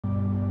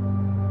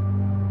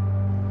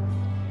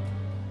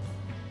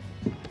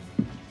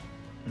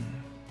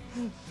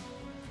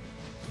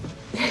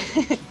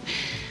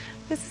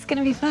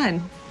gonna be fun.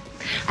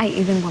 I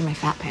even wore my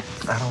fat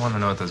pants. I don't want to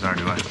know what those are,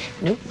 do I?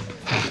 Nope.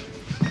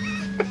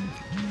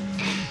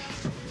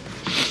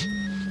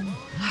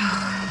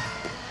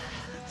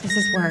 This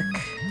is work.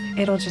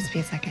 It'll just be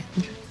a second.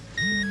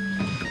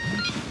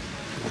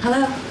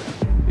 Hello?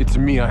 It's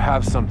me. I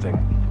have something.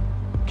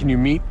 Can you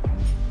meet?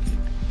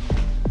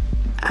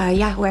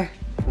 Yeah, where?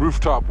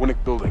 Rooftop,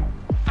 Winnick Building.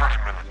 30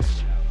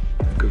 minutes.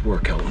 Good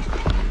work, Helen.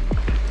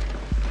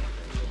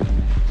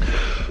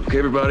 Okay,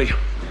 everybody.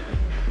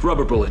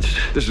 Rubber bullets.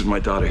 This is my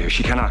daughter here.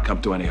 She cannot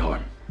come to any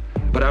harm.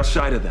 But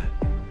outside of that,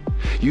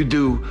 you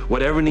do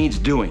whatever needs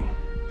doing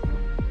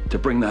to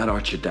bring that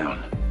Archer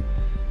down.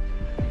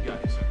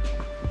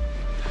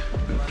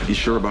 You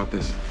sure about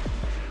this?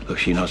 Look,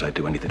 she knows I'd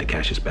do anything to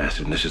catch this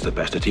bastard, and this is the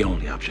best. It's the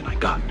only option I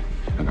got.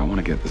 And I want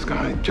to get this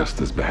guy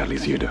just as badly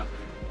as you do.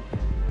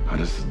 I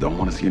just don't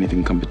want to see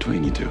anything come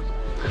between you two.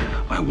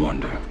 I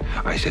warned her.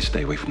 I said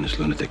stay away from this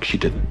lunatic. She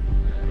didn't.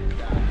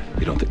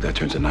 You don't think that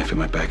turns a knife in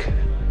my back?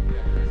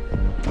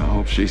 I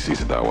hope she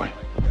sees it that way.